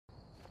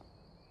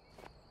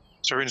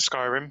So we're in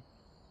Skyrim.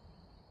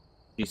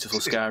 Beautiful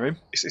Skyrim.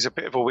 It's a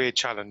bit of a weird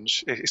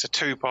challenge. It's a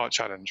two-part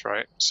challenge,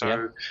 right?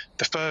 So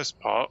the first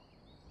part,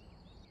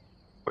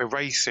 we're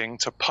racing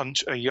to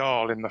punch a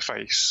Jarl in the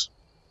face.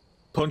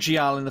 Punch a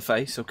Jarl in the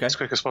face, okay. As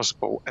quick as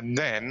possible. And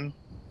then,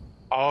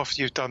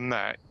 after you've done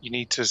that, you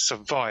need to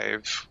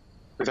survive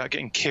without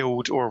getting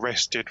killed or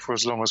arrested for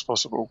as long as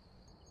possible.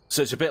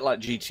 So it's a bit like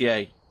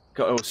GTA.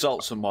 Got to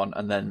assault someone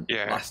and then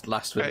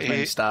last with the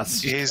main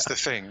stars. Here's the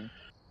thing.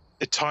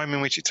 The time in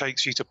which it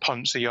takes you to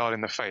punch the Jarl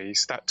in the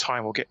face, that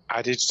time will get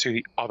added to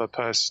the other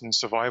person's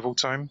survival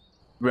time.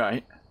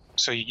 Right.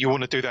 So you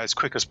want to do that as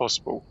quick as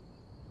possible.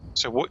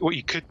 So what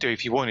you could do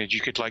if you wanted,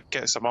 you could like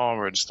get some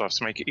armor and stuff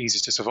to make it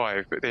easier to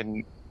survive, but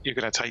then you're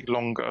going to take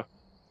longer.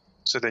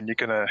 So then you're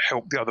going to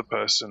help the other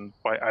person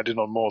by adding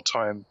on more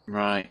time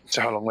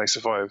to how long they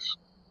survive.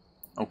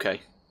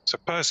 Okay. So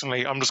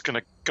personally, I'm just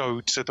going to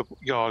go to the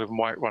Jarl in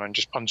Whiterun and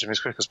just punch him as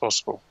quick as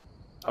possible.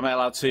 Am I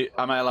allowed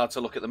to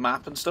look at the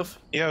map and stuff?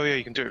 Yeah,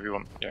 you can do it if you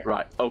want. Yeah.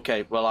 Right.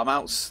 Okay. Well, I'm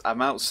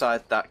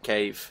outside that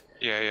cave.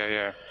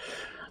 Yeah.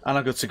 And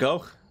I'm good to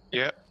go.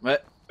 Yeah.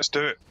 Let's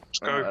do it. Let's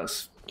go.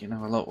 You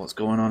know a lot what's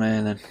going on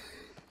here then.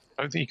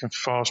 I don't think you can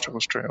fast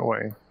travel straight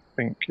away. I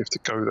think you have to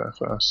go there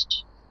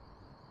first.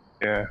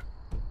 Yeah.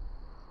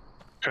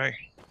 Okay.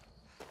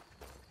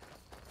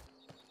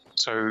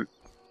 So,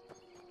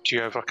 do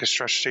you have like a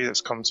strategy that's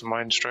come to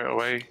mind straight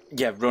away?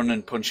 Yeah, run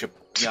and punch a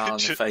Jarl in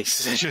the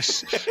face.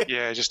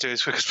 just do it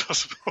as quick as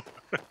possible.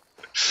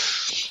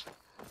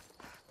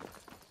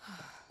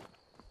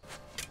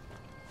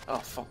 Oh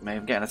fuck me!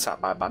 I'm getting attacked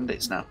by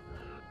bandits now.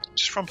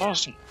 Just run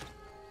past them.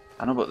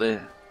 I know, but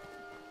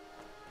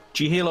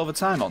do you heal over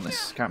time on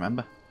this? Can't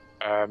remember.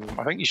 I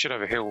think you should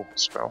have a heal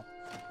spell.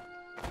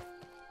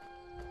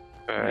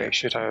 You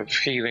should have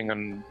healing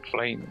and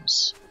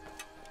flames.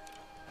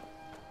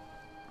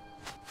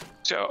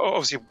 So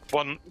obviously,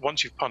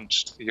 once you've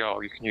punched the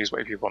Jarl, you can use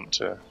whatever you want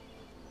to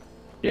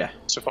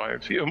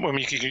survive. I mean,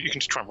 you can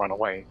just try and run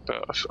away,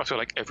 but I feel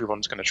like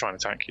everyone's going to try and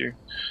attack you.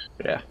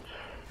 Yeah.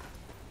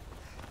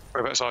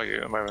 Whereabouts are you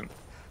at the moment?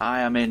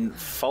 I am in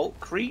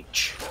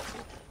Falkreach.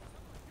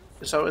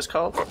 Is that what it's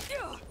called?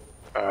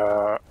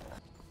 Are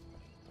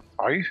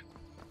you?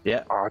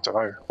 Yeah. I don't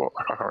know.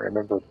 I can't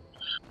remember.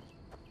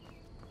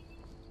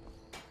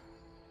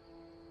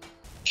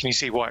 Can you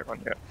see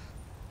Whiterun yet?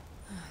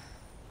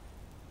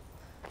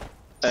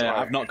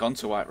 I've not gone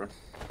to Whiterun.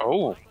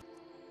 Oh.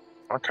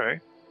 Okay.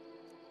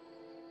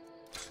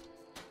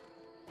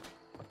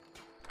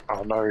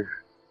 Oh no.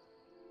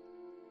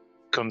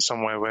 Gone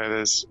somewhere where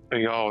there's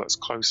a Jarl that's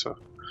closer.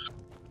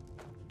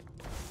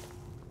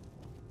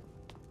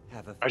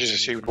 I just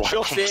assumed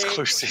Whiterun was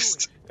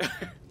closest.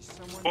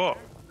 What?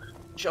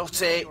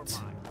 Shot it!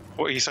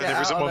 What are you saying?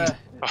 There isn't one?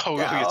 Oh,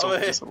 you're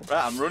talking to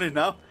right, I'm running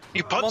now.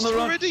 You punched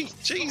already?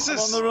 Jesus!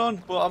 I'm on the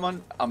run,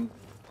 but I'm.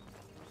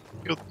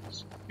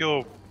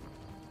 You're.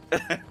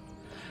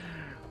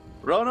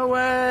 Run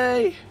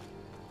away!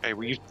 Okay,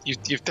 well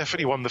you've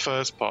definitely won the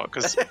first part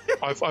because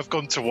I've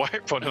gone to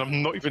Whiterun and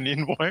I'm not even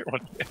in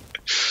Whiterun yet.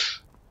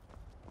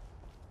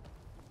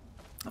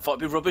 I thought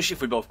it'd be rubbish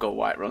if we both go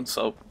Whiterun,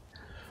 so.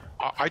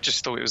 I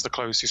just thought it was the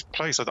closest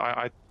place.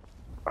 I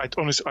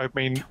honestly, I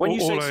mean, when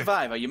you say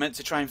survive, are you meant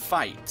to try and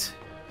fight?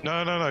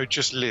 No,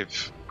 just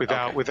live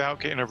without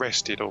getting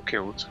arrested or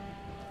killed.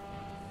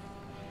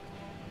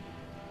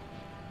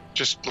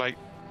 Just like,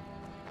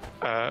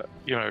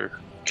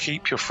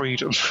 keep your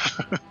freedom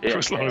for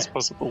as long as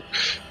possible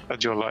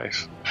and your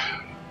life.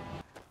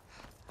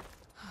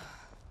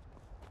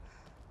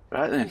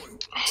 Right then,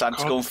 time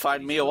to go and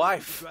find me a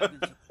wife.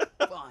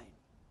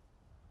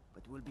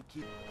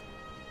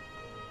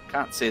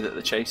 Can't see that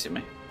they're chasing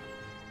me.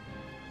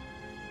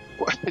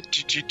 What?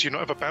 Do you not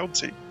have a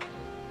bounty?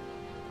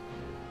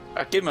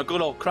 I gave him a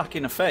good old crack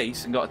in the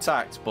face and got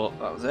attacked, but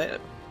that was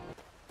it.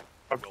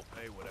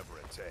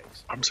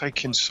 I'm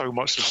taking so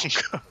much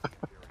longer.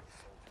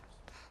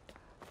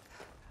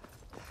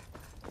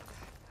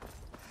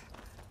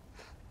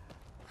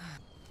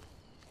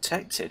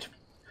 Protected?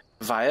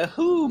 Via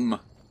whom?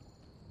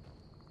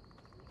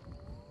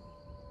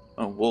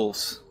 Oh,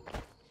 wolves.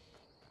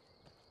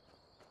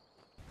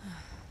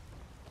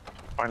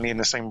 Finally in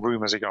the same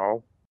room as a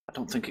Jarl. I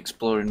don't think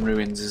exploring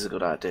ruins is a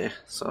good idea,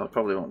 so I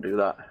probably won't do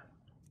that.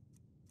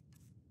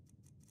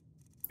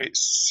 It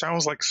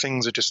sounds like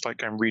things are just like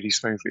going really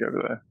smoothly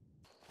over there.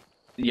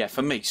 Yeah,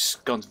 for me, it's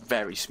gone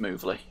very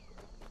smoothly.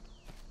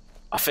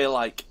 I feel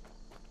like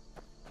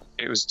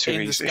it was too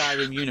in easy. The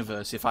Skyrim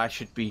universe, if I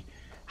should be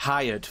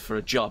hired for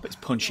a job, it's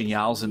punching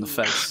Jarls in the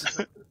face.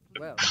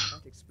 Well,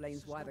 that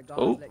explains why the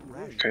guards let you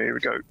in. Okay, here we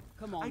go.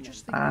 Come on,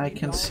 I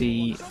can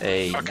see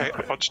a. Okay,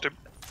 I punched him.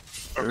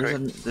 Okay.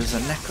 There's a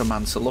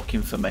necromancer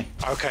looking for me.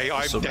 Okay,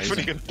 I'm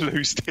definitely going to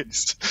lose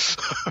this.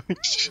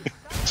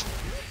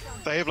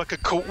 They have like a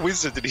cult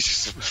wizard and he's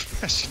just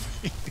smashing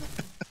me.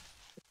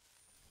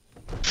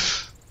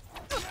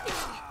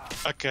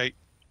 Okay.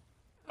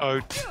 Oh,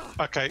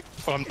 okay.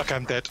 Well,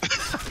 I'm dead.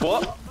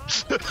 What?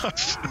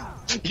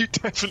 You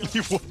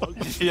definitely won.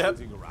 Yep.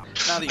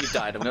 Now that you've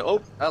died, I'm going to...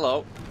 Oh,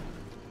 hello.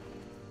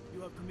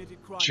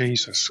 committed crimes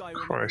Jesus against SKYRIM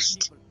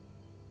Christ. people.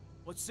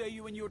 What say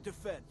you in your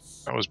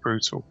defense? That was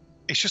brutal.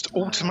 It's just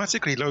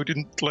automatically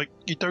loading, like,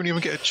 you don't even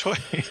get a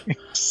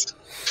choice.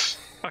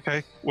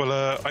 Okay, well,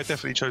 I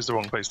definitely chose the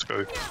wrong place to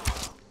go.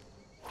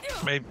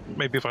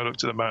 Maybe if I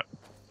looked at the map,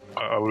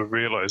 I would have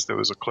realised there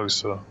was a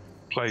closer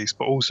place,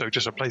 but also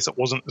just a place that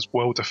wasn't as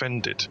well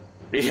defended.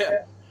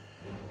 Yeah.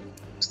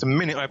 The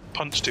minute I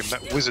punched him,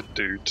 that wizard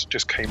dude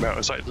just came out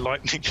and started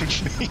lightning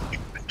me.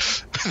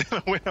 And then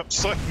I went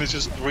outside and there's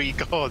just 3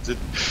 guards. And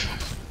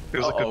it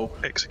was like an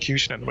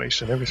execution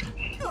animation and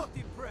everything.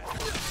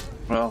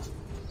 Well,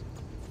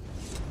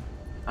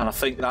 and I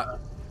think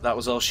that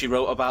was all she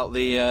wrote about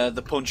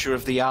the puncher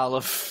of the Jarl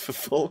of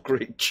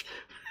Falkreach.